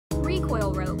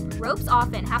recoil rope. Ropes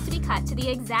often have to be cut to the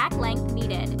exact length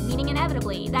needed, meaning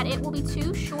inevitably that it will be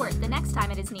too short the next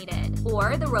time it is needed.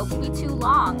 Or the rope will be too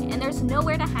long and there's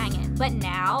nowhere to hang it. But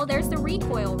now there's the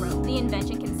recoil rope. The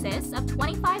invention consists of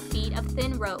 25 feet of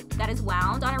thin rope that is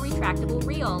wound on a retractable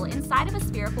reel inside of a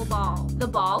spherical ball. The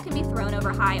ball can be thrown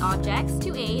over high objects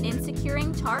to aid in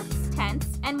securing tarps, tents,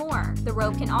 and more. The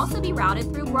rope can also be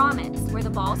routed through grommets, where the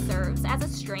ball serves as a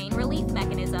strain relief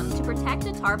mechanism to protect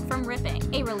a tarp from ripping.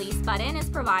 A release button is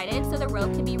provided so the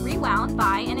rope can be rewound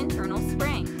by an internal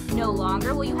spring. No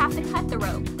longer will you have to cut the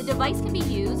rope. The device can be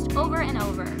used over and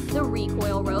over. The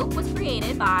recoil rope was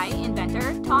created by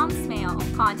inventor Tom Smale.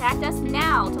 Contact us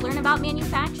now to learn about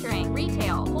manufacturing,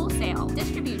 retail, wholesale,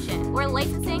 distribution, or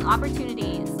licensing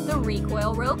opportunities. The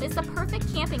recoil rope is the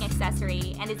perfect camping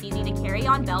accessory and is easy to carry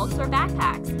on belts or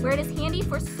backpacks, where it is handy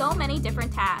for so many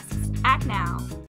different tasks. Act now.